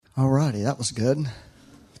All righty, that was good.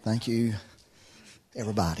 Thank you,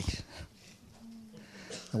 everybody.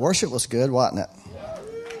 The worship was good, wasn't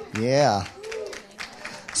it? Yeah.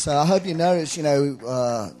 So I hope you noticed,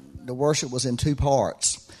 the worship was in two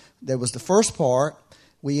parts. There was the first part.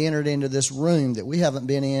 We entered into this room that we haven't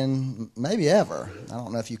been in maybe ever. I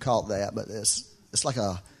don't know if you caught that, but it's like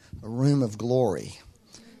a room of glory.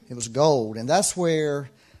 It was gold, and that's where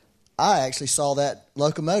I actually saw that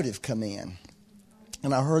locomotive come in.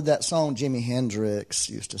 And I heard that song Jimi Hendrix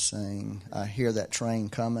used to sing, I Hear That Train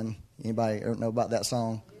Coming. Anybody know about that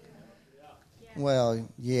song? Well,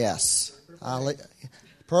 yes.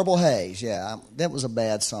 Purple Haze, yeah. That was a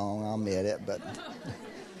bad song, I'll admit it.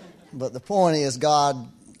 But the point is,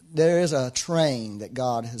 there is a train that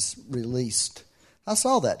God has released. I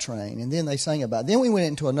saw that train, and then they sang about it. Then we went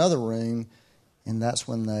into another room, and that's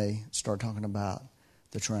when they started talking about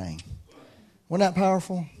the train. Wasn't that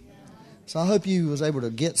powerful? So I hope you was able to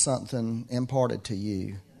get something imparted to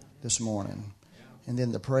you this morning. And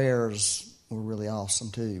then the prayers were really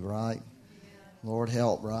awesome too, right? Lord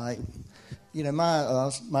help, right?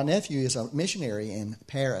 My nephew is a missionary in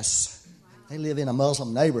Paris. They live in a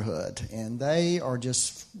Muslim neighborhood, and they are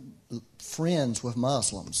just friends with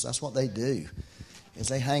Muslims. That's what they do, is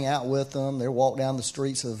they hang out with them. They walk down the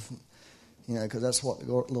streets of, because that's what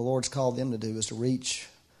the Lord's called them to do, is to reach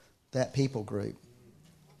that people group.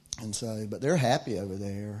 And so, but they're happy over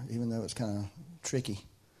there, even though it's kind of tricky.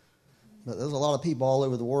 But there's a lot of people all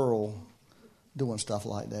over the world doing stuff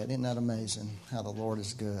like that. Isn't that amazing how the Lord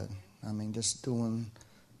is good? I mean, just doing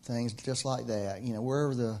things just like that.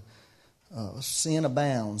 Wherever the sin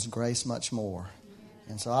abounds, grace much more.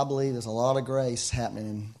 And so I believe there's a lot of grace happening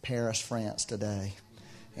in Paris, France today.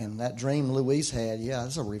 And that dream Louise had,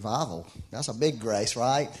 it's a revival. That's a big grace,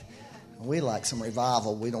 right? We like some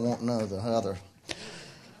revival. We don't want none of the other.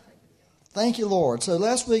 Thank you, Lord. So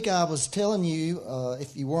last week I was telling you,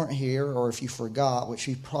 if you weren't here or if you forgot, which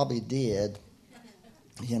you probably did,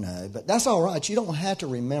 but that's all right. You don't have to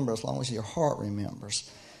remember as long as your heart remembers.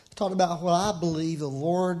 I talked about what I believe the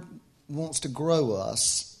Lord wants to grow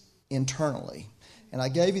us internally. And I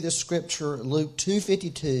gave you this scripture, Luke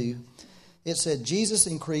 2:52. It said, Jesus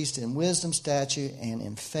increased in wisdom, stature, and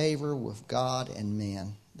in favor with God and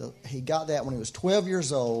men. He got that when he was 12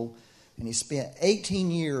 years old. And he spent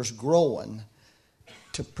 18 years growing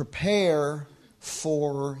to prepare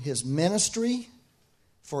for his ministry,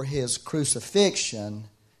 for his crucifixion,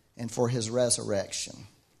 and for his resurrection.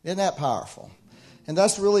 Isn't that powerful? And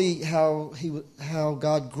that's really how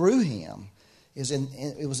God grew him.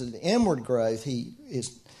 It was an inward growth.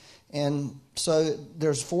 And so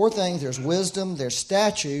there's four things. There's wisdom. There's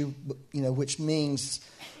stature, which means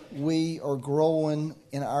we are growing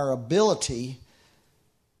in our ability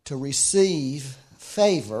to receive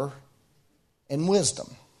favor and wisdom.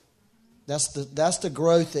 That's the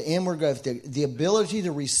growth, the inward growth, the ability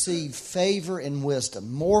to receive favor and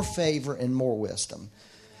wisdom, more favor and more wisdom.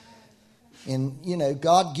 And,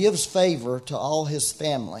 God gives favor to all his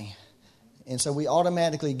family. And so we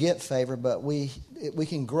automatically get favor, but we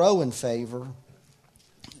can grow in favor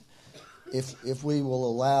if we will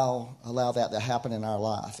allow that to happen in our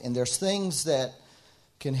life. And there's things that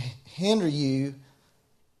can hinder you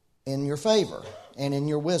in your favor and in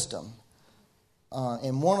your wisdom.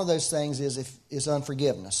 And one of those things is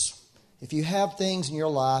unforgiveness. If you have things in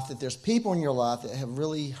your life, that there's people in your life that have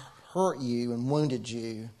really hurt you and wounded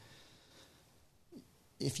you,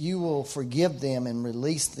 if you will forgive them and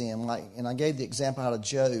release them, and I gave the example out of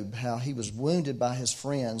Job, how he was wounded by his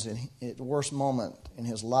friends and at the worst moment in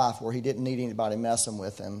his life where he didn't need anybody messing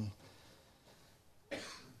with him,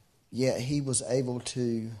 yet he was able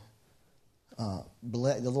to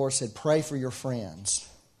the Lord said, pray for your friends.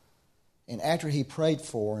 And after he prayed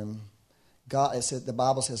for him, the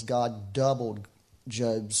Bible says God doubled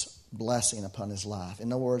Job's blessing upon his life.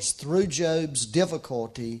 In other words, through Job's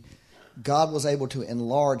difficulty, God was able to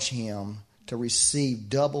enlarge him to receive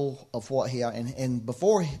double of what he had. And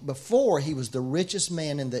before he was the richest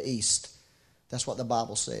man in the East. That's what the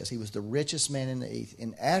Bible says. He was the richest man in the East.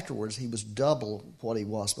 And afterwards, he was double what he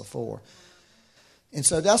was before. And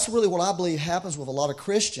so that's really what I believe happens with a lot of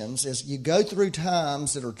Christians is you go through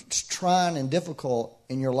times that are trying and difficult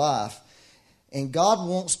in your life, and God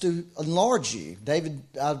wants to enlarge you.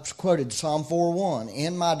 I've quoted Psalm 4:1,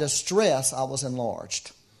 in my distress I was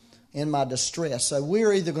enlarged. In my distress. So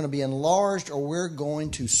we're either going to be enlarged or we're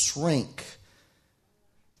going to shrink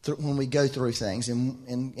when we go through things.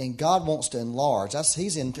 And God wants to enlarge.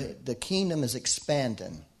 The kingdom is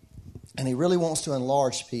expanding, and he really wants to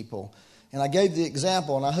enlarge people. And I gave the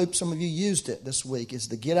example, and I hope some of you used it this week, is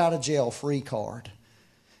the get out of jail free card.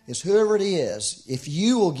 is whoever it is, if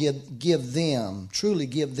you will give them, truly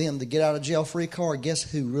give them the get out of jail free card, guess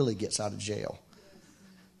who really gets out of jail?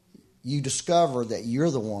 You discover that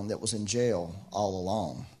you're the one that was in jail all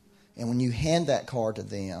along. And when you hand that card to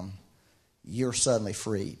them, you're suddenly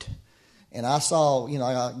freed. And I saw,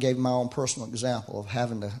 I gave my own personal example of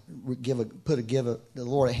having to the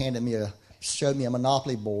Lord showed me a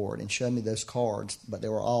Monopoly board and showed me those cards, but they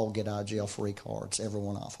were all get out of jail free cards, every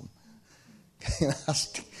one of them. And I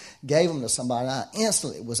gave them to somebody, and I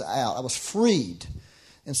instantly was out. I was freed.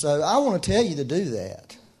 And so I want to tell you to do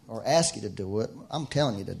that, or ask you to do it. I'm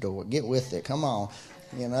telling you to do it. Get with it. Come on.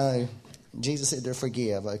 Jesus said to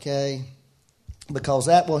forgive, okay? Because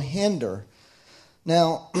that will hinder.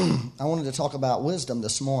 Now, I wanted to talk about wisdom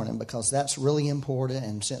this morning because that's really important.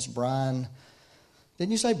 And since Brian,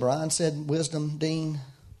 didn't you say Brian said wisdom, Dean?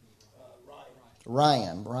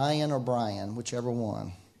 Ryan or Brian, whichever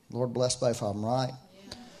one. Lord bless both of them, right?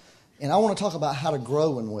 Yeah. And I want to talk about how to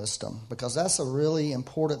grow in wisdom because that's a really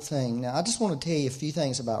important thing. Now, I just want to tell you a few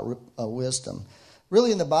things about wisdom.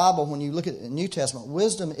 Really, in the Bible, when you look at the New Testament,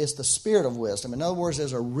 wisdom is the spirit of wisdom. In other words,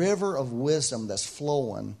 there's a river of wisdom that's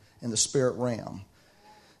flowing in the spirit realm.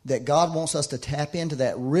 That God wants us to tap into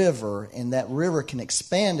that river, and that river can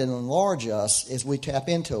expand and enlarge us as we tap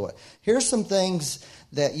into it. Here's some things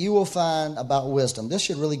that you will find about wisdom. This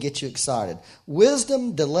should really get you excited.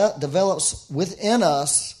 Wisdom develops within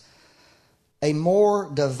us a more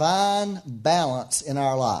divine balance in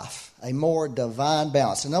our life. A more divine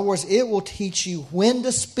balance. In other words, it will teach you when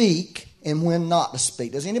to speak and when not to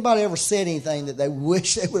speak. Does anybody ever said anything that they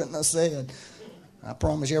wish they wouldn't have said? I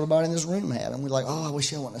promise you everybody in this room have. And we're like, I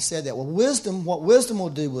wish I wouldn't have said that. Well, what wisdom will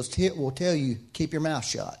do will tell you, keep your mouth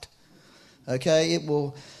shut. Okay? It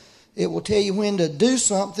will tell you when to do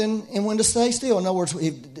something and when to stay still. In other words,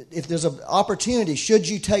 if there's an opportunity, should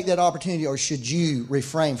you take that opportunity or should you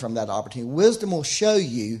refrain from that opportunity? Wisdom will show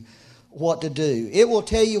you what to do. It will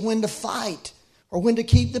tell you when to fight or when to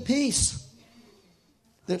keep the peace.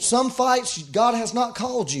 That some fights God has not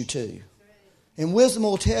called you to. And wisdom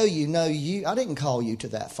will tell you, no, I didn't call you to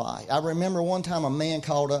that fight. I remember one time a man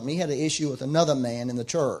called up and he had an issue with another man in the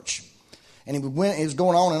church. And he was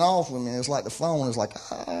going on and off with me. It was like the phone was like,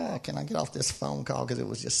 can I get off this phone call? Because it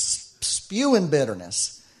was just spewing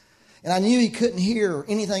bitterness. And I knew he couldn't hear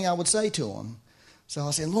anything I would say to him. So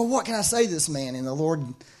I said, Lord, what can I say to this man? And the Lord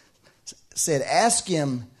said, ask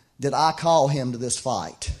him, did I call him to this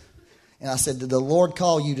fight? And I said, did the Lord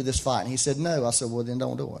call you to this fight? And he said, no. I said, well, then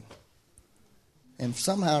don't do it. And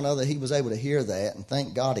somehow or another, he was able to hear that, and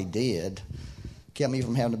thank God he did. Kept me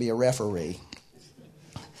from having to be a referee.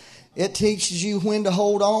 It teaches you when to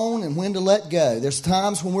hold on and when to let go. There's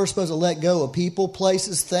times when we're supposed to let go of people,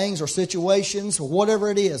 places, things, or situations, or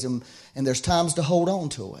whatever it is, and there's times to hold on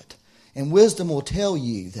to it. And wisdom will tell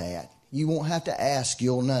you that. You won't have to ask,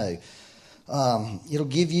 you'll know.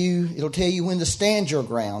 It'll tell you when to stand your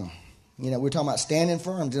ground. We're talking about standing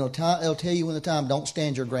firm. It'll tell you when the time, don't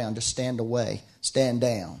stand your ground, just stand away, stand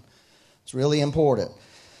down. It's really important.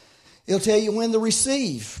 It'll tell you when to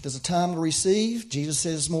receive. There's a time to receive. Jesus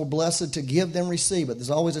says it's more blessed to give than receive, but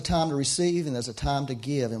there's always a time to receive and there's a time to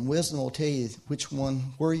give. And wisdom will tell you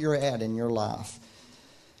where you're at in your life.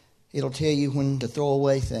 It'll tell you when to throw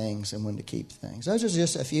away things and when to keep things. Those are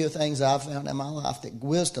just a few things I've found in my life that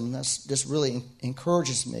wisdom, that's just really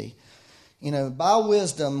encourages me. By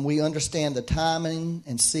wisdom, we understand the timing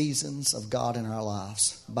and seasons of God in our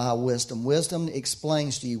lives. By wisdom. Wisdom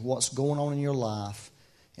explains to you what's going on in your life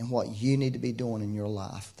and what you need to be doing in your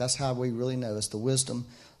life. That's how we really know. It's the wisdom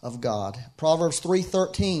of God. Proverbs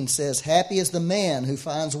 3:13 says, happy is the man who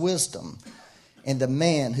finds wisdom and the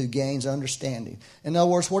man who gains understanding. In other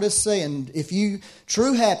words, what it's saying,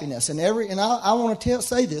 true happiness, and I want to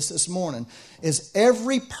say this morning, is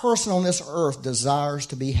every person on this earth desires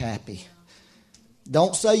to be happy.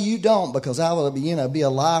 Don't say you don't, because that will be a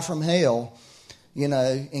lie from hell.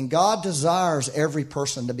 And God desires every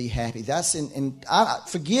person to be happy. I'm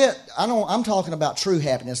talking about true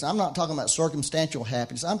happiness. I'm not talking about circumstantial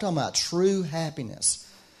happiness. I'm talking about true happiness.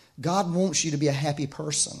 God wants you to be a happy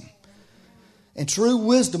person. And true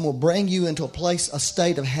wisdom will bring you into a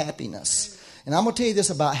state of happiness. And I'm going to tell you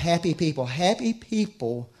this about happy people. Happy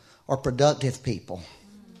people are productive people.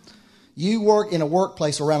 You work in a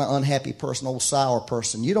workplace around an unhappy person, old sour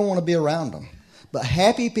person. You don't want to be around them. But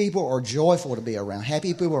happy people are joyful to be around.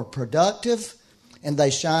 Happy people are productive and they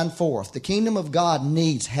shine forth. The kingdom of God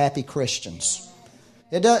needs happy Christians.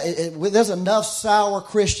 There's enough sour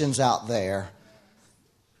Christians out there.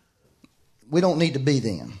 We don't need to be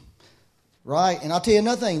them. Right? And I'll tell you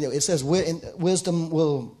another thing. It says wisdom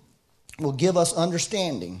will give us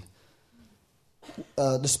understanding.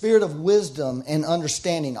 the spirit of wisdom and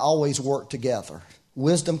understanding always work together.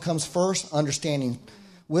 Wisdom comes first, understanding.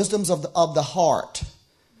 Wisdom's of the heart.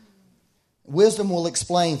 Wisdom will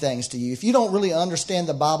explain things to you. If you don't really understand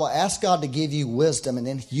the Bible, ask God to give you wisdom, and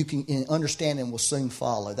then you can understand and will soon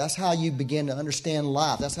follow. That's how you begin to understand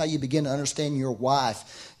life. That's how you begin to understand your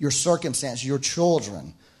wife, your circumstance, your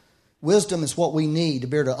children. Wisdom is what we need to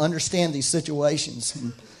be able to understand these situations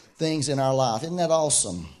and things in our life. Isn't that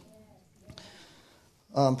awesome?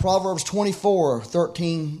 Proverbs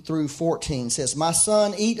 24:13 through 14 says, "My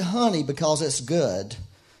son, eat honey because it's good."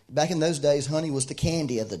 Back in those days, honey was the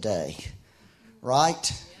candy of the day.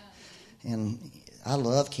 Right? And I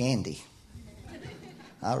love candy.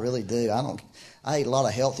 I really do. I eat a lot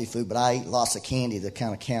of healthy food, but I eat lots of candy to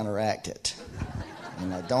kind of counteract it.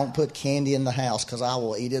 Don't put candy in the house because I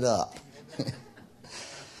will eat it up.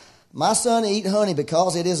 "My son, eat honey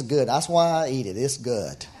because it is good." That's why I eat it. It's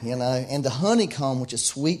good. And the honeycomb, which is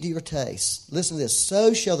sweet to your taste. Listen to this.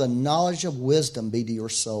 "So shall the knowledge of wisdom be to your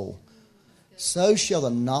soul. So shall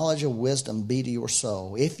the knowledge of wisdom be to your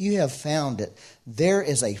soul. If you have found it, there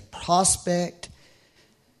is a prospect,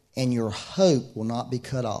 and your hope will not be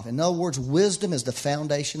cut off." In other words, wisdom is the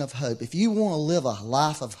foundation of hope. If you want to live a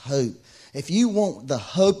life of hope, if you want the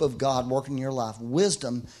hope of God working in your life,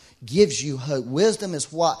 wisdom gives you hope. Wisdom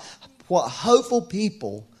is what hopeful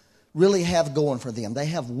people really have going for them. They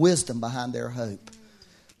have wisdom behind their hope.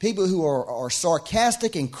 People who are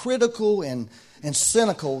sarcastic and critical and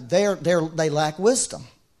cynical, they lack wisdom.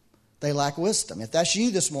 They lack wisdom. If that's you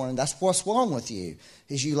this morning, that's what's wrong with you,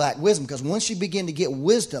 is you lack wisdom. Because once you begin to get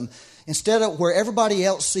wisdom, instead of where everybody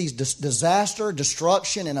else sees disaster,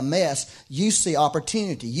 destruction, and a mess, you see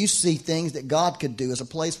opportunity. You see things that God could do as a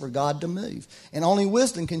place for God to move. And only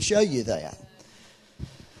wisdom can show you that.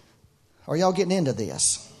 Are y'all getting into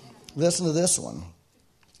this? Listen to this one.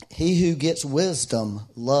 "He who gets wisdom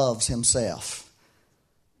loves himself."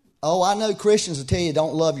 Oh, I know Christians will tell you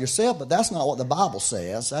don't love yourself, but that's not what the Bible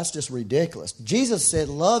says. That's just ridiculous. Jesus said,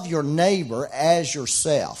 "Love your neighbor as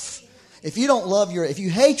yourself." If you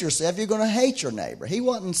hate yourself, you're going to hate your neighbor. He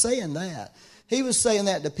wasn't saying that. He was saying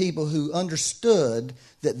that to people who understood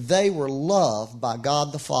that they were loved by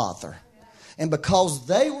God the Father. And because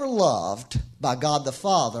they were loved by God the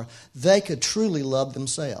Father, they could truly love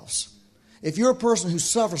themselves. If you're a person who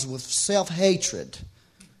suffers with self-hatred,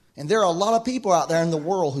 and there are a lot of people out there in the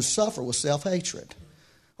world who suffer with self-hatred.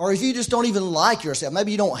 Or if you just don't even like yourself,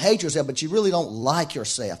 maybe you don't hate yourself, but you really don't like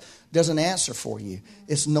yourself, there's an answer for you.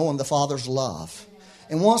 It's knowing the Father's love.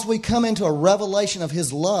 And once we come into a revelation of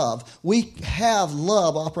His love, we have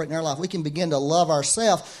love operating in our life. We can begin to love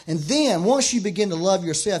ourselves. And then once you begin to love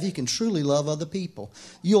yourself, you can truly love other people.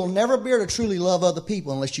 You'll never be able to truly love other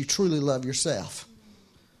people unless you truly love yourself.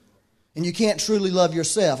 And you can't truly love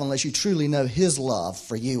yourself unless you truly know His love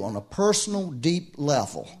for you on a personal, deep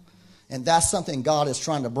level. And that's something God is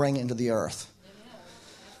trying to bring into the earth.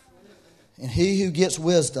 And he who gets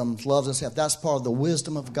wisdom loves himself. That's part of the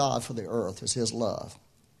wisdom of God for the earth, is His love.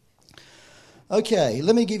 Okay,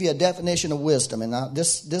 let me give you a definition of wisdom. And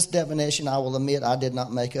this definition, I will admit, I did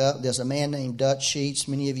not make up. There's a man named Dutch Sheets.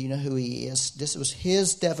 Many of you know who he is. This was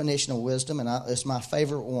his definition of wisdom, and it's my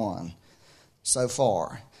favorite one so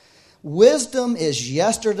far. Wisdom is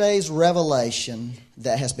yesterday's revelation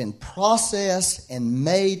that has been processed and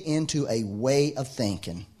made into a way of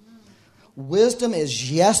thinking. Wisdom is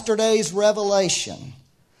yesterday's revelation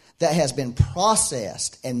that has been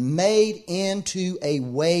processed and made into a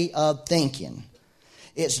way of thinking.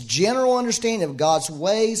 It's general understanding of God's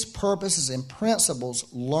ways, purposes, and principles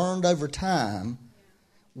learned over time.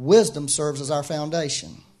 Wisdom serves as our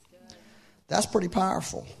foundation. That's pretty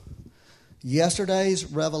powerful. Yesterday's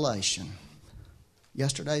revelation.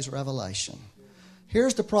 Yesterday's revelation.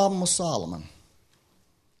 Here's the problem with Solomon,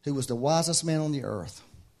 who was the wisest man on the earth,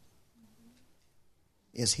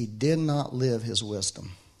 is he did not live his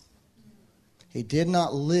wisdom. He did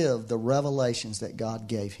not live the revelations that God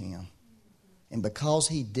gave him. And because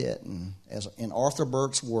he didn't, as in Arthur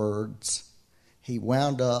Burke's words, he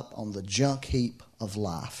wound up on the junk heap of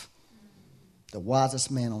life. The wisest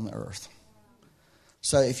man on the earth.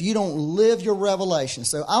 So if you don't live your revelation,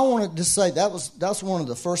 so I wanted to say that's one of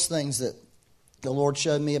the first things that the Lord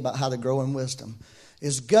showed me about how to grow in wisdom,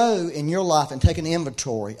 is go in your life and take an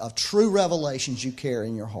inventory of true revelations you carry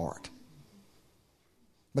in your heart.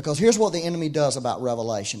 Because here's what the enemy does about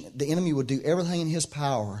revelation. The enemy will do everything in his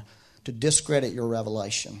power to discredit your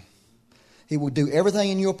revelation. He will do everything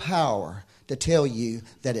in your power to tell you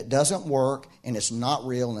that it doesn't work and it's not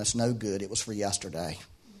real and it's no good. It was for yesterday.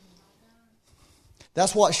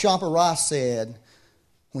 That's what Shampa Rice said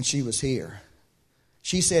when she was here.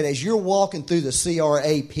 She said, as you're walking through the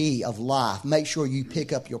CRAP of life, make sure you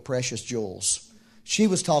pick up your precious jewels. She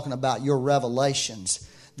was talking about your revelations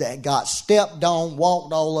that got stepped on,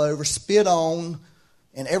 walked all over, spit on,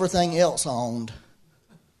 and everything else owned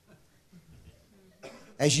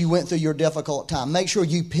as you went through your difficult time. Make sure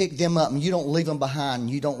you pick them up and you don't leave them behind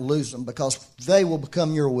and you don't lose them, because they will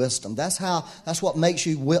become your wisdom. That's what makes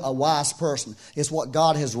you a wise person. It's what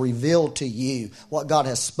God has revealed to you, what God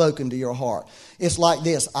has spoken to your heart. It's like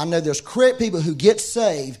this. I know there's people who get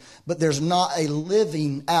saved, but there's not a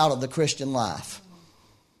living out of the Christian life.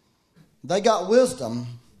 They got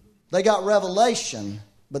wisdom, they got revelation,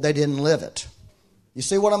 but they didn't live it. You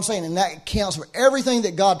see what I'm saying? And that counts for everything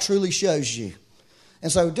that God truly shows you.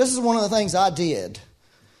 And so this is one of the things I did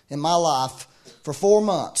in my life for 4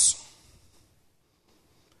 months.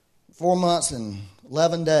 4 months and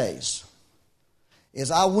 11 days. Is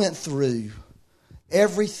I went through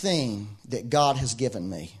everything that God has given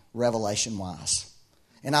me, revelation-wise.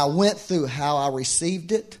 And I went through how I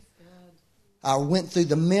received it. I went through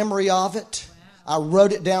the memory of it. I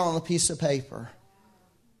wrote it down on a piece of paper.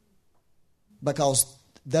 Because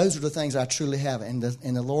those are the things I truly have. And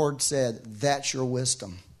the Lord said, that's your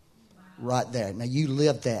wisdom right there. Now you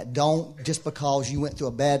live that. Don't, just because you went through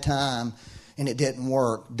a bad time and it didn't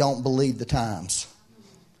work, don't believe the times.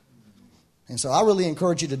 And so I really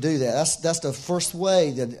encourage you to do that. That's the first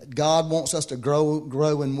way that God wants us to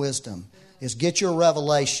grow in wisdom, is get your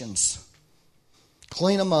revelations,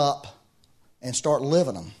 clean them up, and start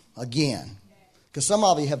living them again. Because some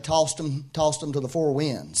of you have tossed them to the four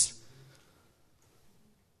winds.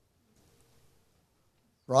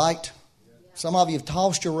 Right? Some of you have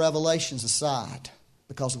tossed your revelations aside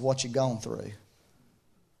because of what you've gone through.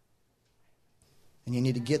 And you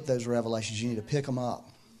need to get those revelations. You need to pick them up.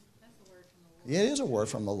 It is a word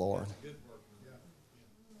from the Lord.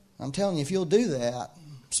 I'm telling you, if you'll do that,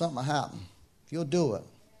 something will happen. If you'll do it,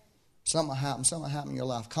 something will happen. Something will happen in your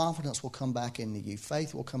life. Confidence will come back into you.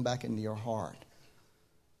 Faith will come back into your heart.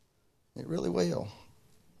 It really will.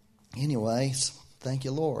 Anyways, thank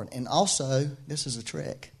you, Lord. And also, this is a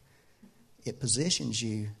trick. It positions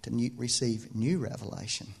you to receive new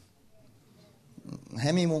revelation.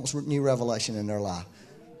 How many wants new revelation in their life?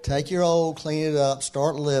 Take your old, clean it up,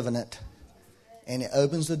 start living it, and it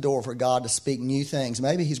opens the door for God to speak new things.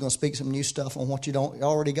 Maybe He's going to speak some new stuff on what you don't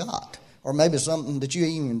already got, or maybe something that you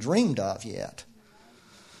ain't even dreamed of yet.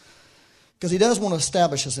 Because He does want to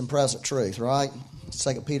establish us in present truth, right?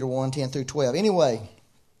 2 Peter 1, 10 through 12. Anyway,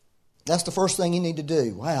 that's the first thing you need to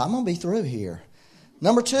do. Wow, I'm going to be through here.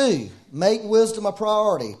 Number 2, make wisdom a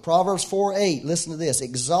priority. Proverbs 4:8. Listen to this.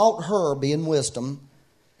 Exalt her, being wisdom,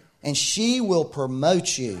 and she will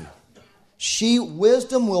promote you.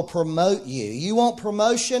 Wisdom will promote you. You want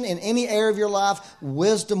promotion in any area of your life,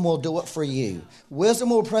 wisdom will do it for you. Wisdom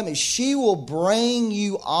will promote you. She will bring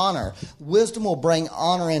you honor. Wisdom will bring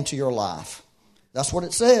honor into your life. That's what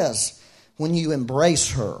it says when you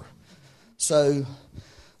embrace her. So,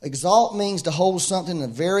 exalt means to hold something in a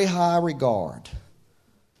very high regard.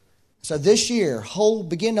 So this year,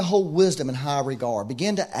 begin to hold wisdom in high regard.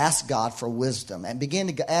 Begin to ask God for wisdom and begin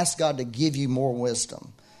to ask God to give you more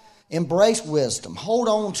wisdom. Embrace wisdom. Hold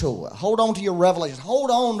on to it. Hold on to your revelations. Hold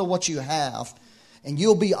on to what you have, and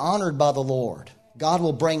you'll be honored by the Lord. God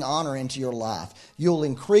will bring honor into your life. You'll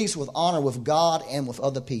increase with honor with God and with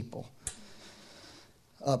other people.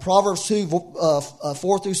 Proverbs 2,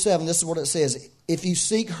 4 through 7, this is what it says. If you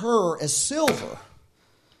seek her as silver,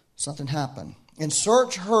 something happened. And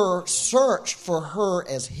search for her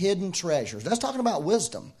as hidden treasures. That's talking about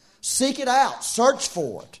wisdom. Seek it out. Search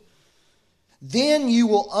for it. Then you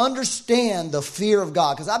will understand the fear of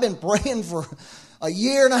God. Because I've been praying for a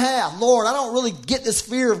year and a half. Lord, I don't really get this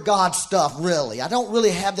fear of God stuff, really. I don't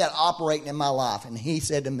really have that operating in my life. And He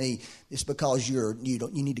said to me, it's because you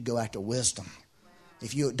need to go after wisdom.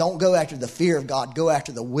 If you don't go after the fear of God, go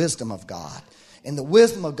after the wisdom of God. And the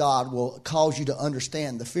wisdom of God will cause you to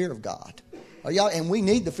understand the fear of God. And we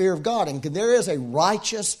need the fear of God. And there is a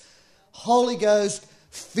righteous, Holy Ghost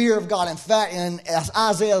fear of God. In fact, in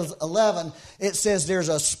Isaiah 11, it says there's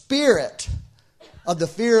a spirit of the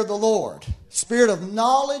fear of the Lord. Spirit of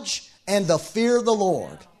knowledge and the fear of the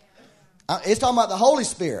Lord. It's talking about the Holy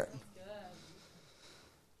Spirit.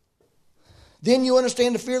 Then you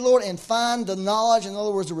understand the fear of the Lord and find the knowledge, in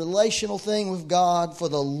other words, the relational thing with God. For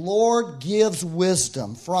the Lord gives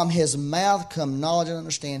wisdom. From His mouth come knowledge and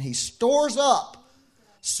understanding. He stores up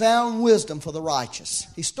sound wisdom for the righteous.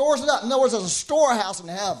 He stores it up. In other words, there's a storehouse in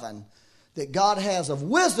heaven that God has of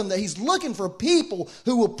wisdom that He's looking for people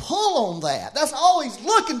who will pull on that. That's all He's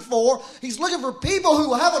looking for. He's looking for people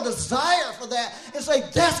who have a desire for that and say,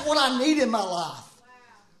 that's what I need in my life.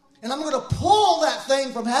 And I'm going to pull that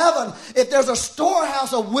thing from heaven. If there's a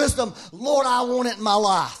storehouse of wisdom, Lord, I want it in my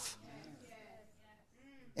life.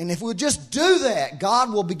 And if we just do that,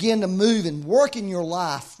 God will begin to move and work in your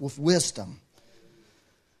life with wisdom.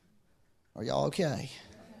 Are y'all okay?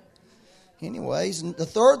 Anyways, and the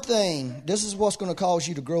third thing, this is what's going to cause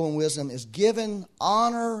you to grow in wisdom, is giving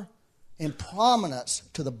honor and prominence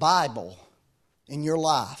to the Bible in your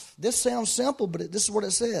life. This sounds simple, but this is what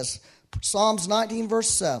it says. Psalms 19, verse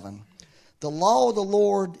 7. The law of the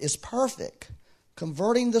Lord is perfect,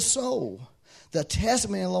 converting the soul. The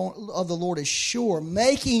testimony of the Lord is sure,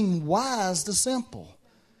 making wise the simple.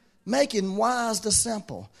 Making wise the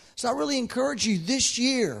simple. So I really encourage you this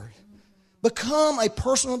year, become a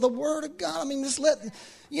person of the Word of God. I mean, this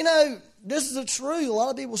is the truth. A lot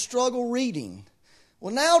of people struggle reading.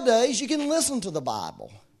 Well, nowadays, you can listen to the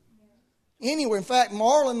Bible. Anywhere. In fact,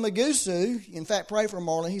 Marlon Magusu, pray for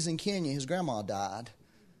Marlon. He's in Kenya. His grandma died.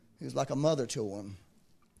 He was like a mother to him.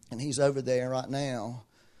 And he's over there right now.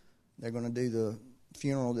 They're going to do the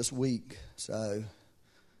funeral this week. So,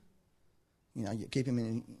 you keep him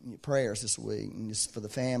in your prayers this week. And just for the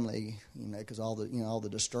family, because all the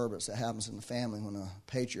disturbance that happens in the family when a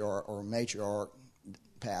patriarch or a matriarch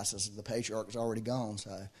passes. The patriarch is already gone,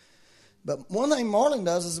 so... But one thing Marlon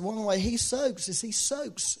does is one way he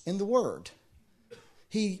soaks in the Word.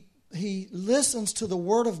 He listens to the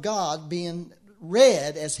Word of God being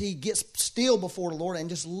read as he gets still before the Lord and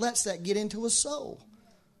just lets that get into his soul.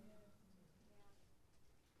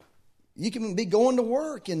 You can be going to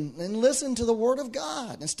work and listen to the Word of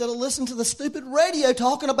God instead of listening to the stupid radio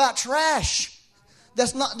talking about trash.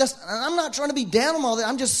 I'm not trying to be down on all that.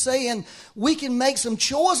 I'm just saying we can make some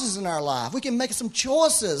choices in our life. We can make some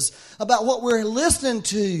choices about what we're listening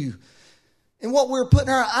to and what we're putting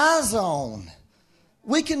our eyes on.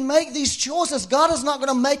 We can make these choices. God is not going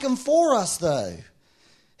to make them for us, though.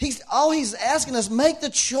 He's asking us, make the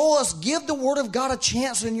choice. Give the Word of God a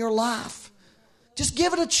chance in your life. Just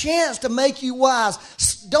give it a chance to make you wise.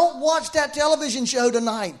 Don't watch that television show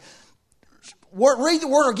tonight. Read the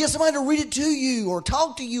Word or get somebody to read it to you or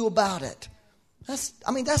talk to you about it.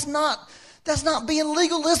 That's not being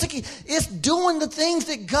legalistic. It's doing the things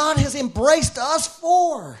that God has embraced us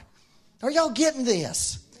for. Are y'all getting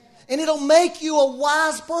this? And it'll make you a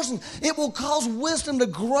wise person. It will cause wisdom to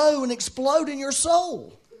grow and explode in your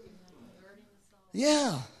soul.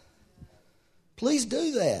 Yeah. Please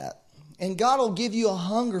do that. And God will give you a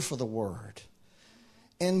hunger for the Word.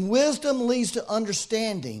 And wisdom leads to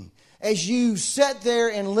understanding. As you sit there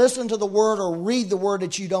and listen to the Word or read the Word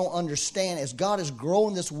that you don't understand, as God is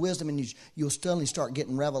growing this wisdom, and you'll suddenly start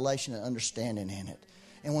getting revelation and understanding in it.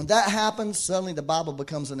 And when that happens, suddenly the Bible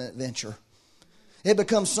becomes an adventure. It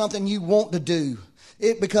becomes something you want to do.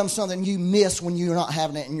 It becomes something you miss when you're not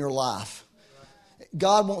having it in your life.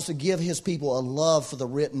 God wants to give His people a love for the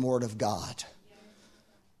written Word of God.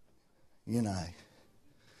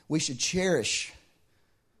 We should cherish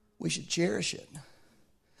it.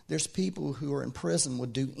 There's people who are in prison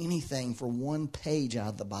would do anything for one page out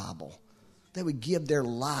of the Bible. They would give their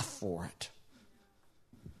life for it.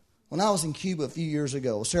 When I was in Cuba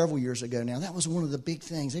several years ago now, that was one of the big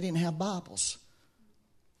things. They didn't have Bibles.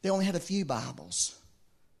 They only had a few Bibles.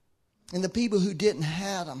 And the people who didn't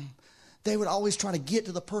have them, they would always try to get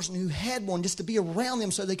to the person who had one just to be around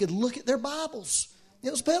them so they could look at their Bibles.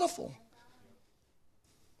 It was pitiful.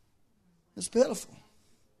 It's pitiful.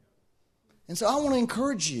 And so I want to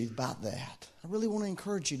encourage you about that. I really want to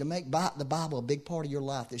encourage you to make the Bible a big part of your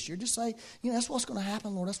life this year. Just say, that's what's going to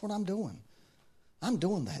happen, Lord. That's what I'm doing. I'm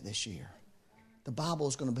doing that this year. The Bible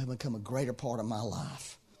is going to become a greater part of my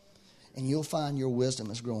life. And you'll find your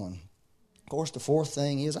wisdom is growing. Of course, the fourth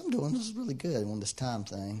thing is, this is really good on this time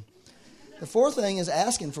thing. The fourth thing is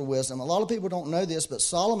asking for wisdom. A lot of people don't know this, but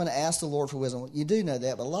Solomon asked the Lord for wisdom. You do know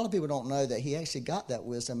that, but a lot of people don't know that he actually got that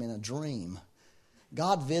wisdom in a dream.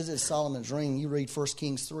 God visited Solomon's dream. You read 1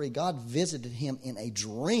 Kings 3. God visited him in a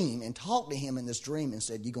dream and talked to him in this dream and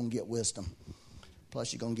said, you're going to get wisdom.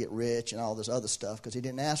 Plus, you're going to get rich and all this other stuff, because he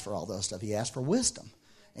didn't ask for all the other stuff. He asked for wisdom.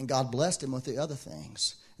 And God blessed him with the other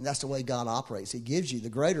things. And that's the way God operates. He gives you. The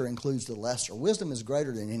greater includes the lesser. Wisdom is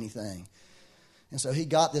greater than anything. And so he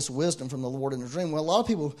got this wisdom from the Lord in a dream. Well, a lot of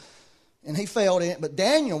people, and he failed in it, but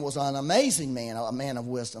Daniel was an amazing man, a man of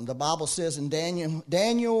wisdom. The Bible says in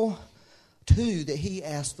Daniel 2 that he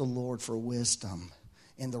asked the Lord for wisdom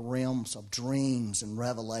in the realms of dreams and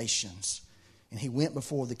revelations. And he went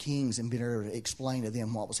before the kings and began to explain to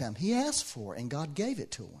them what was happening. He asked for it, and God gave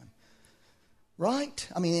it to him. Right?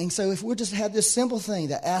 And so if we just have this simple thing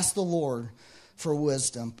to ask the Lord for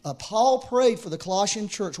wisdom. Paul prayed for the Colossian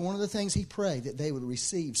church. One of the things he prayed, that they would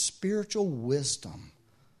receive spiritual wisdom.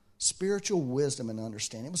 Spiritual wisdom and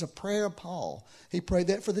understanding. It was a prayer of Paul. He prayed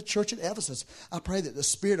that for the church at Ephesus. I pray that the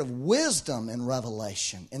spirit of wisdom and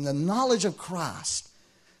revelation and the knowledge of Christ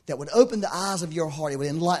that would open the eyes of your heart. It would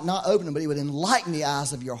enlighten, not open them, but it would enlighten the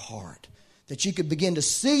eyes of your heart. That you could begin to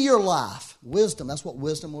see your life. Wisdom, that's what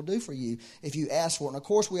wisdom will do for you if you ask for it. And of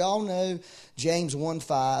course, we all know James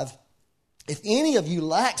 1:5. If any of you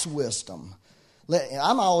lacks wisdom,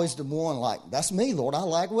 I'm always the one like, that's me, Lord, I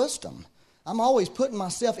lack wisdom. I'm always putting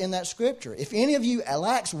myself in that scripture. If any of you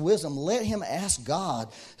lacks wisdom, let him ask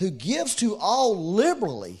God, who gives to all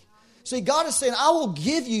liberally. See, God is saying, I will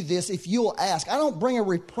give you this if you'll ask. I don't bring a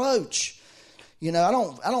reproach. You know,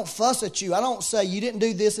 I don't fuss at you. I don't say you didn't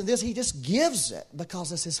do this and this. He just gives it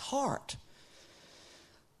because it's his heart.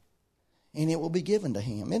 And it will be given to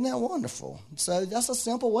him. Isn't that wonderful? So that's a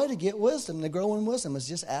simple way to get wisdom, to grow in wisdom, is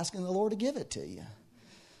just asking the Lord to give it to you.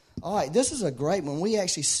 All right, this is a great one. We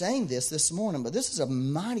actually sang this morning, but this is a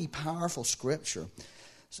mighty powerful scripture.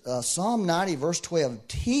 Psalm 90, verse 12,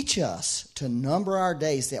 teach us to number our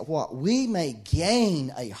days that what? We may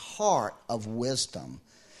gain a heart of wisdom.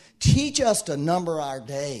 Teach us to number our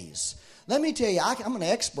days. Let me tell you, I'm an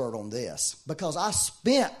expert on this because I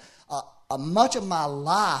spent much of my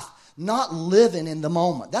life not living in the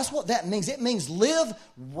moment. That's what that means. It means live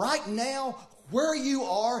right now where you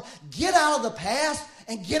are. Get out of the past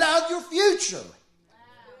and get out of your future.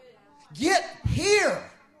 Get here.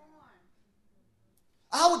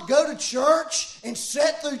 I would go to church and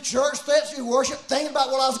sit through church, sit through worship, thinking about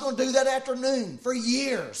what I was going to do that afternoon for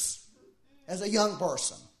years as a young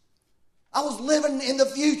person. I was living in the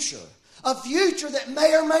future, a future that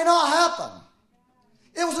may or may not happen.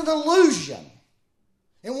 It was an illusion.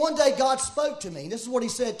 And one day God spoke to me. This is what he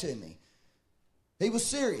said to me. He was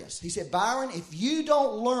serious. He said, Byron, if you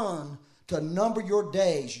don't learn to number your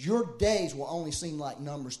days will only seem like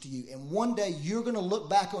numbers to you. And one day you're going to look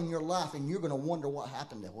back on your life and you're going to wonder what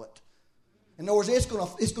happened to it. In other words, it's going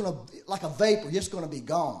to like a vapor, it's going to be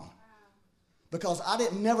gone. Because I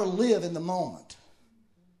didn't never live in the moment.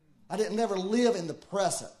 I didn't never live in the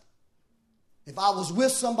present. If I was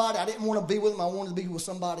with somebody, I didn't want to be with them. I wanted to be with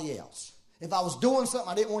somebody else. If I was doing something,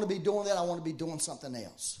 I didn't want to be doing that. I wanted to be doing something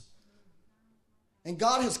else. And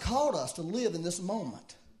God has called us to live in this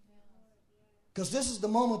moment. Because this is the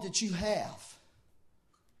moment that you have.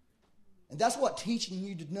 And that's what teaching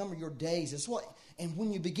you to number your days is. And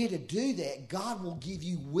when you begin to do that, God will give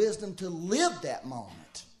you wisdom to live that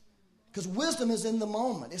moment. Because wisdom is in the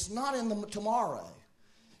moment. It's not in the tomorrow.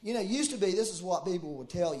 You know, it used to be, this is what people would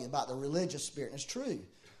tell you about the religious spirit, and it's true.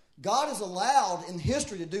 God is allowed in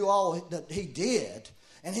history to do all that he did.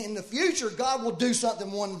 And in the future, God will do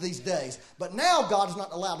something one of these days. But now God is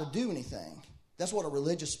not allowed to do anything. That's what a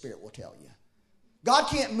religious spirit will tell you. God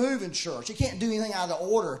can't move in church. He can't do anything out of the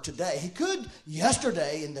order today. He could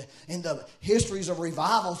yesterday in the histories of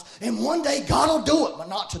revivals. And one day God will do it, but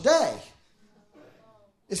not today.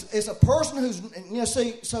 It's a person who's,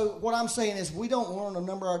 so what I'm saying is we don't learn to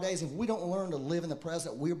number our days. If we don't learn to live in the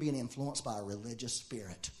present, we're being influenced by a religious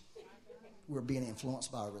spirit. We're being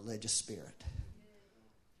influenced by a religious spirit.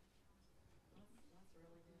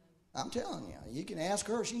 I'm telling you, you can ask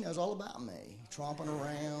her. She knows all about me. Tromping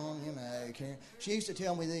around, She used to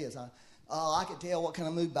tell me this. I could tell what kind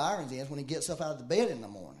of mood Byron's in when he gets up out of the bed in the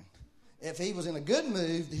morning. If he was in a good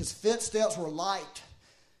mood, his footsteps were light.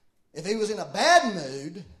 If he was in a bad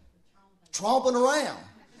mood, tromping around.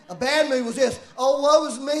 A bad mood was this: oh, woe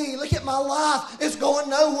is me. Look at my life. It's going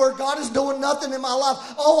nowhere. God is doing nothing in my life.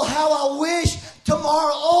 Oh, how I wish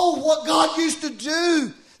tomorrow. Oh, what God used to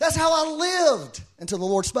do. That's how I lived until the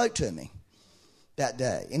Lord spoke to me that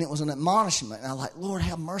day. And it was an admonishment. And I was like, Lord,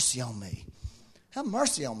 have mercy on me. Have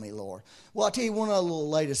mercy on me, Lord. Well, I'll tell you one other little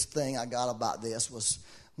latest thing I got about this was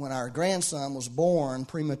when our grandson was born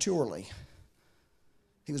prematurely.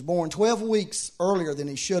 He was born 12 weeks earlier than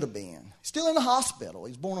he should have been. Still in the hospital.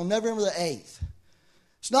 He was born on November the 8th.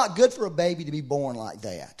 It's not good for a baby to be born like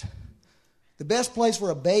that. The best place for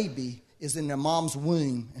a baby is in their mom's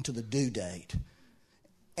womb until the due date.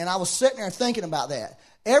 And I was sitting there thinking about that.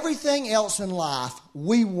 Everything else in life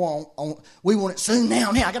we want it soon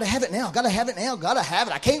now. I got to have it now. Got to have it now. Got to have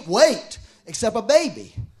it. I can't wait. Except a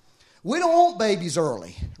baby. We don't want babies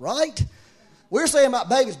early, right? We're saying about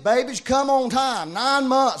babies. Babies come on time. 9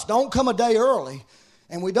 months. Don't come a day early.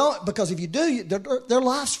 And we don't, because if you do, their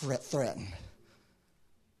life's threatened.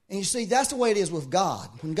 And you see, that's the way it is with God.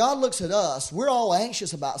 When God looks at us, we're all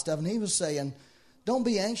anxious about stuff. And he was saying, don't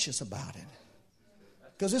be anxious about it.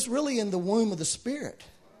 Because it's really in the womb of the Spirit.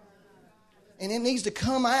 And it needs to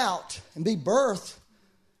come out and be birthed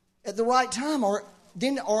at the right time, or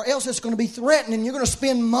else it's going to be threatened, and you're going to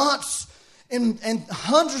spend months and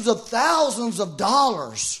hundreds of thousands of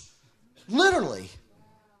dollars, literally,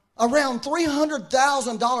 around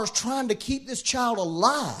 $300,000 trying to keep this child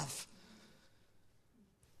alive.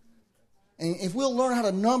 And if we'll learn how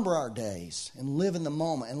to number our days and live in the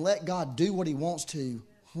moment and let God do what he wants to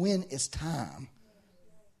when it's time,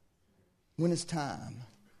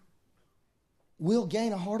 we'll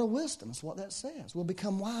gain a heart of wisdom. That's what that says. We'll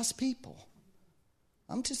become wise people.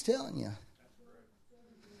 I'm just telling you.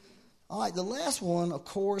 All right, the last one, of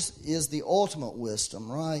course, is the ultimate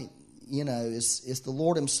wisdom, right? You know, it's the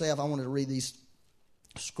Lord himself. I wanted to read these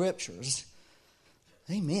scriptures.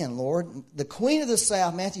 Amen, Lord. The queen of the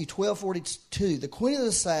south, Matthew 12:42, the queen of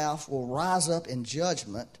the south will rise up in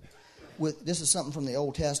judgment. This is something from the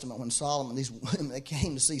Old Testament when Solomon, these women that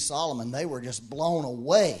came to see Solomon, they were just blown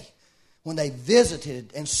away when they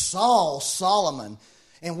visited and saw Solomon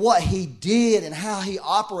and what he did and how he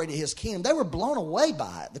operated his kingdom. They were blown away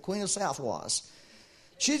by it, the queen of the south was.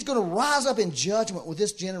 She's going to rise up in judgment with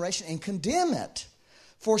this generation and condemn it.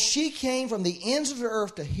 For she came from the ends of the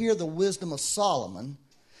earth to hear the wisdom of Solomon.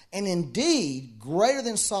 And indeed, greater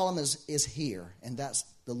than Solomon is here. And that's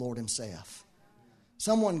the Lord himself.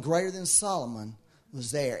 Someone greater than Solomon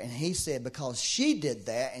was there. And he said, because she did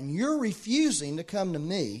that and you're refusing to come to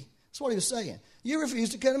me. That's what he was saying. You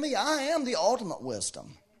refuse to come to me. I am the ultimate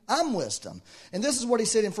wisdom. I'm wisdom. And this is what he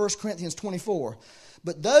said in 1 Corinthians 24.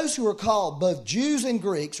 But those who are called both Jews and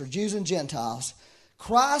Greeks, or Jews and Gentiles,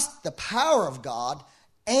 Christ, the power of God,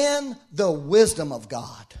 and the wisdom of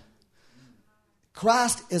God.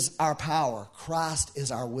 Christ is our power. Christ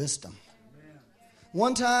is our wisdom.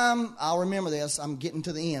 One time, I'll remember this. I'm getting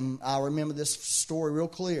to the end. I'll remember this story real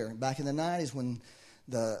clear. Back in the 90s when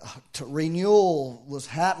the renewal was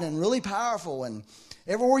happening really powerful, and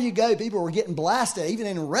everywhere you go, people were getting blasted. Even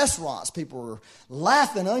in restaurants, people were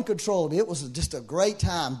laughing uncontrollably. It was just a great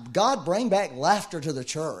time. God, bring back laughter to the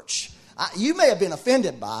church. You may have been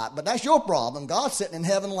offended by it, but that's your problem. God's sitting in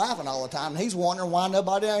heaven laughing all the time, and he's wondering why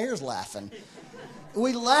nobody down here is laughing.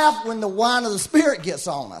 We laugh when the wine of the Spirit gets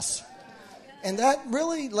on us. And that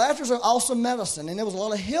really, laughter's an awesome medicine, and there was a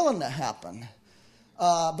lot of healing that happened.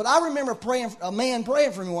 But I remember a man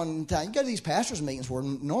praying for me one time. You go to these pastors' meetings where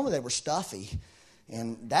normally they were stuffy.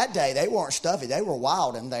 And that day, they weren't stuffy. They were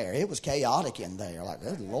wild in there. It was chaotic in there. Like,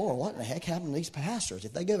 oh, Lord, what in the heck happened to these pastors?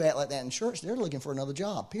 If they go out like that in church, they're looking for another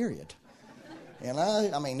job, period. You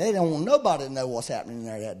know, I mean, they don't want nobody to know what's happening in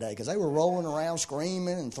there that day because they were rolling around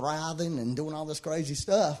screaming and thriving and doing all this crazy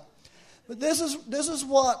stuff. But this is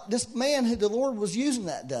what this man who the Lord was using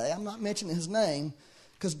that day. I'm not mentioning his name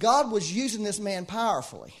because God was using this man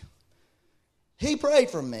powerfully. He prayed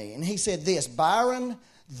for me and he said this, Byron,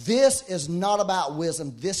 this is not about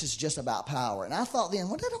wisdom. This is just about power. And I thought then,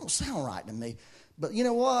 well, that don't sound right to me. But you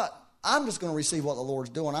know what? I'm just going to receive what the Lord's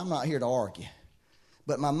doing. I'm not here to argue.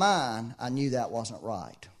 But in my mind, I knew that wasn't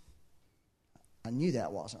right. I knew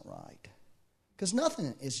that wasn't right. Because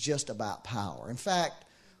nothing is just about power. In fact,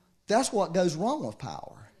 that's what goes wrong with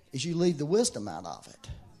power, is you leave the wisdom out of it.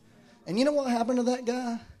 And you know what happened to that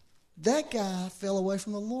guy? That guy fell away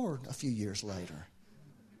from the Lord a few years later.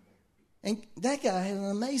 And that guy had an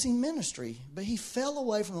amazing ministry, but he fell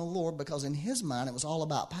away from the Lord because in his mind it was all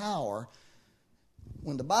about power,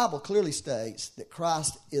 when the Bible clearly states that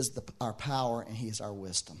Christ is our power and he is our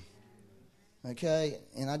wisdom. Okay?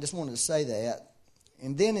 And I just wanted to say that.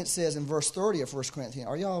 And then it says in verse 30 of 1 Corinthians,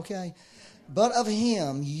 are y'all okay? But of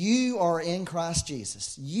him you are in Christ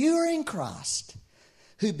Jesus. You are in Christ,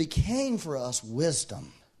 who became for us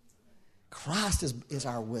wisdom. Christ is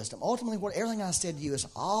our wisdom. Ultimately, what everything I said to you is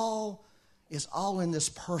all in this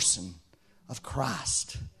person of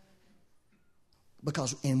Christ.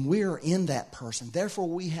 And we're in that person. Therefore,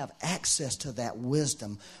 we have access to that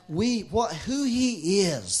wisdom. Who he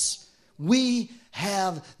is, we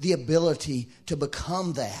have the ability to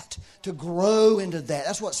become that, to grow into that.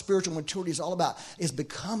 That's what spiritual maturity is all about, is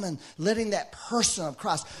becoming, letting that person of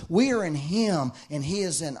Christ. We are in him and he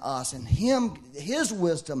is in us. And his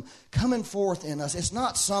wisdom coming forth in us. It's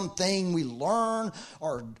not something we learn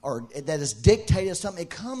or that is dictated something. It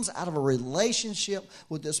comes out of a relationship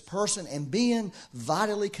with this person and being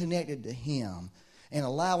vitally connected to him and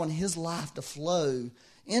allowing his life to flow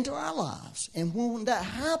into our lives. And when that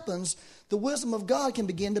happens, the wisdom of God can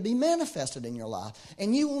begin to be manifested in your life.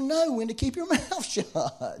 And you will know when to keep your mouth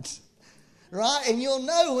shut. Right? And you'll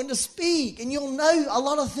know when to speak. And you'll know a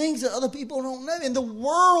lot of things that other people don't know. And the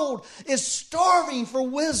world is starving for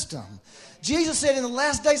wisdom. Jesus said in the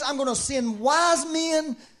last days, I'm going to send wise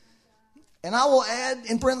men, and I will add,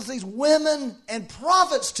 in parentheses, women and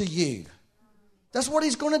prophets to you. That's what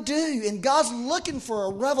he's going to do. And God's looking for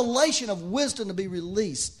a revelation of wisdom to be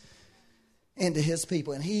released. into His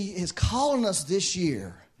people. And He is calling us this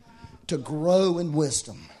year to grow in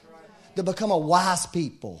wisdom, to become a wise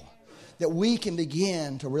people, that we can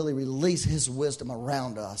begin to really release His wisdom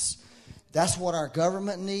around us. That's what our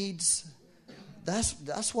government needs.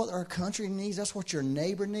 That's what our country needs. That's what your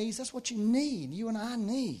neighbor needs. That's what you need. You and I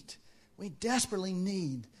need. We desperately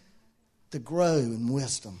need to grow in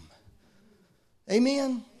wisdom.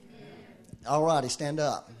 Amen? All righty, stand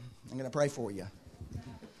up. I'm going to pray for you.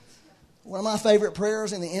 One of my favorite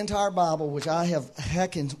prayers in the entire Bible, which I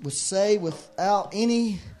would say without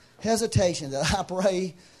any hesitation that I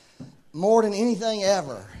pray more than anything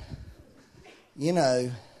ever. You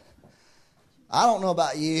know, I don't know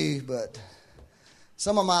about you, but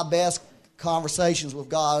some of my best conversations with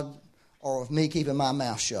God are with me keeping my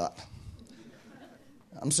mouth shut.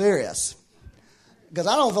 I'm serious. Because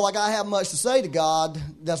I don't feel like I have much to say to God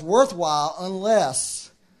that's worthwhile unless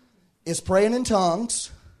it's praying in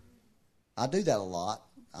tongues. I do that a lot.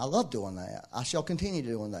 I love doing that. I shall continue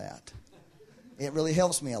doing that. It really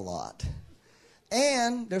helps me a lot.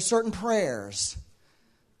 And there's certain prayers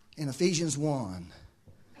in Ephesians 1.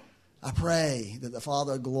 I pray that the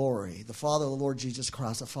Father of glory, the Father of the Lord Jesus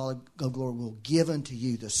Christ, the Father of glory will give unto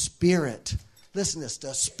you the Spirit, listen to this,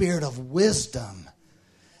 the Spirit of wisdom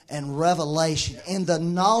and revelation in the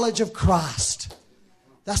knowledge of Christ.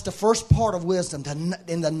 That's the first part of wisdom,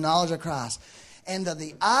 in the knowledge of Christ. And that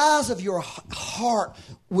the eyes of your heart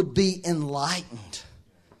would be enlightened.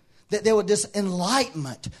 That there would this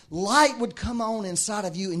enlightenment. Light would come on inside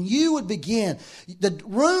of you and you would begin. The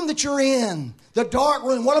room that you're in, the dark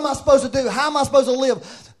room, what am I supposed to do? How am I supposed to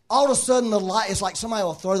live? All of a sudden the light, it's like somebody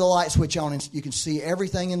will throw the light switch on and you can see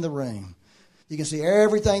everything in the room. You can see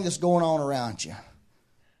everything that's going on around you.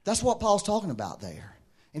 That's what Paul's talking about there.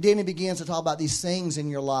 And then he begins to talk about these things in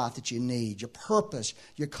your life that you need. Your purpose,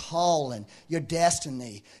 your calling, your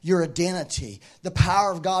destiny, your identity. The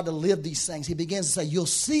power of God to live these things. He begins to say, you'll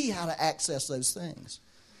see how to access those things.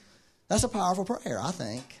 That's a powerful prayer, I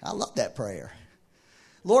think. I love that prayer.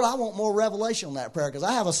 Lord, I want more revelation on that prayer because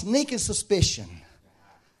I have a sneaking suspicion.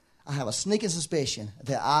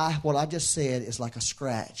 That what I just said is like a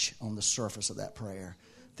scratch on the surface of that prayer.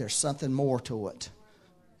 There's something more to it.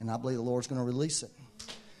 And I believe the Lord's going to release it.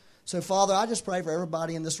 So, Father, I just pray for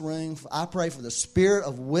everybody in this room. I pray for the spirit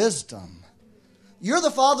of wisdom. You're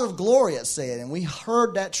the Father of glory, it said. And we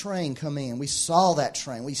heard that train come in. We saw that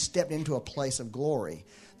train. We stepped into a place of glory.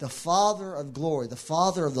 The Father of glory, the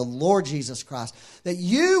Father of the Lord Jesus Christ. That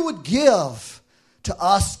you would give to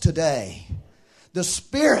us today the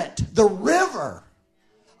Spirit, the river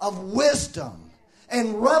of wisdom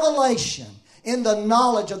and revelation in the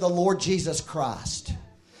knowledge of the Lord Jesus Christ.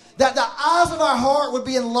 That the eyes of our heart would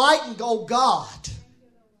be enlightened, oh God.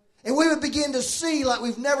 And we would begin to see like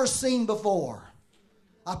we've never seen before.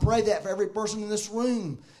 I pray that for every person in this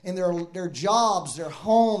room, in their jobs, their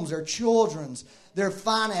homes, their children's, their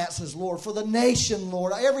finances, Lord. For the nation,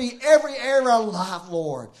 Lord. Every area of life,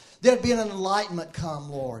 Lord. There'd be an enlightenment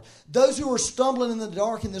come, Lord. Those who are stumbling in the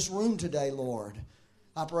dark in this room today, Lord.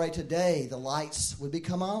 I pray today the lights would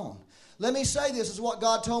become on. Let me say this is what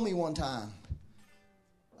God told me one time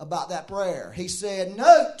about that prayer. He said,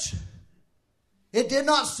 note, it did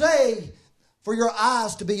not say for your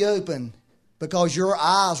eyes to be open because your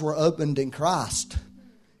eyes were opened in Christ.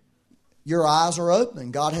 Your eyes are open.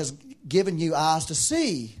 God has given you eyes to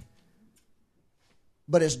see.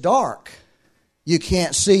 But it's dark. You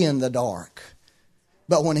can't see in the dark.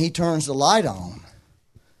 But when He turns the light on,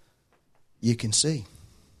 you can see.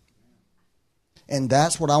 And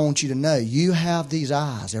that's what I want you to know. You have these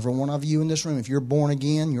eyes. Every one of you in this room, if you're born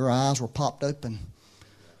again, your eyes were popped open.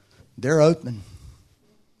 They're open.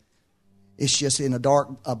 It's just in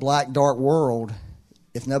a black, dark world,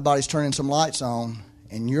 if nobody's turning some lights on,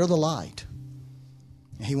 and you're the light.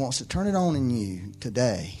 And He wants to turn it on in you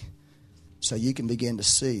today so you can begin to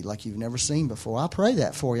see like you've never seen before. I pray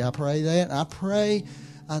that for you. I pray that.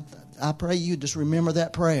 I pray you just remember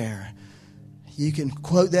that prayer. You can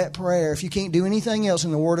quote that prayer. If you can't do anything else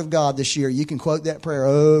in the Word of God this year, you can quote that prayer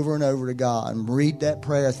over and over to God and read that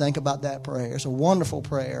prayer. Think about that prayer. It's a wonderful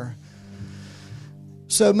prayer.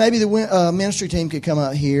 So maybe the ministry team could come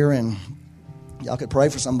out here and y'all could pray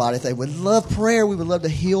for somebody. If they would love prayer, we would love to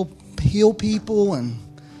heal people and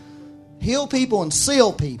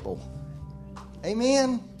seal people.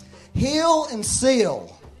 Amen. Heal and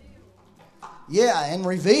seal. Yeah, and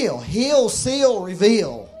reveal. Heal, seal,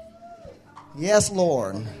 reveal. Yes,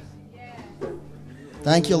 Lord.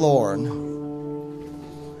 Thank you, Lord.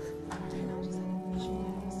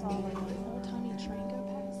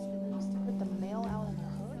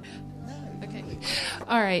 Okay.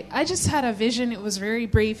 All right. I just had a vision. It was very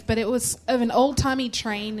brief, but it was of an old-timey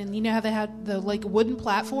train, and you know how they had the wooden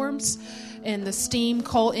platforms and the steam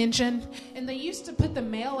coal engine, and they used to put the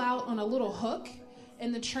mail out on a little hook,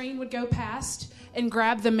 and the train would go past and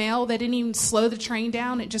grab the mail. They didn't even slow the train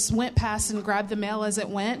down. It just went past and grabbed the mail as it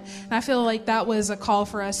went. And I feel like that was a call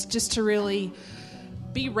for us just to really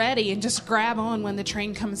be ready and just grab on when the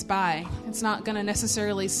train comes by. It's not going to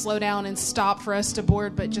necessarily slow down and stop for us to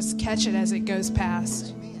board, but just catch it as it goes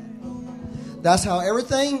past. That's how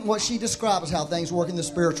everything, what she described is how things work in the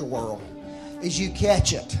spiritual world, is you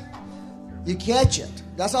catch it. You catch it.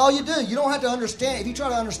 That's all you do. You don't have to understand it. If you try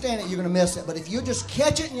to understand it, you're going to miss it. But if you just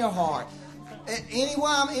catch it in your heart,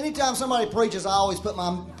 anytime somebody preaches, I always put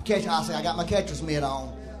my catch. I say, I got my catcher's mitt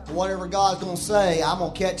on. Whatever God's going to say, I'm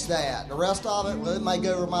going to catch that. The rest of it, well, it may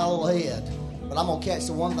go over my little head. But I'm going to catch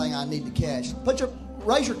the one thing I need to catch.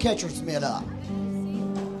 Raise your catcher's mitt up.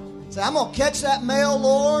 Say, I'm going to catch that mail,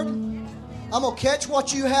 Lord. I'm going to catch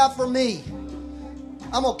what you have for me.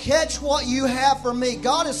 I'm going to catch what you have for me.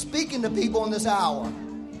 God is speaking to people in this hour.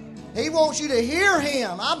 He wants you to hear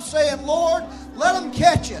Him. I'm saying, Lord, let them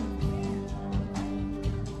catch it.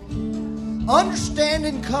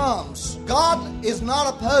 Understanding comes. God is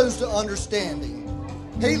not opposed to understanding.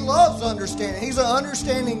 He loves understanding. He's an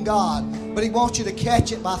understanding God. But He wants you to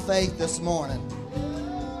catch it by faith this morning.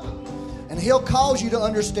 And He'll cause you to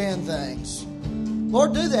understand things.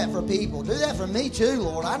 Lord, do that for people. Do that for me too,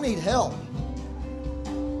 Lord. I need help.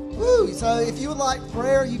 Woo. So if you would like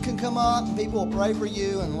prayer, you can come up and people will pray for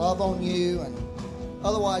you and love on you. And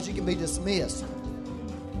otherwise, you can be dismissed.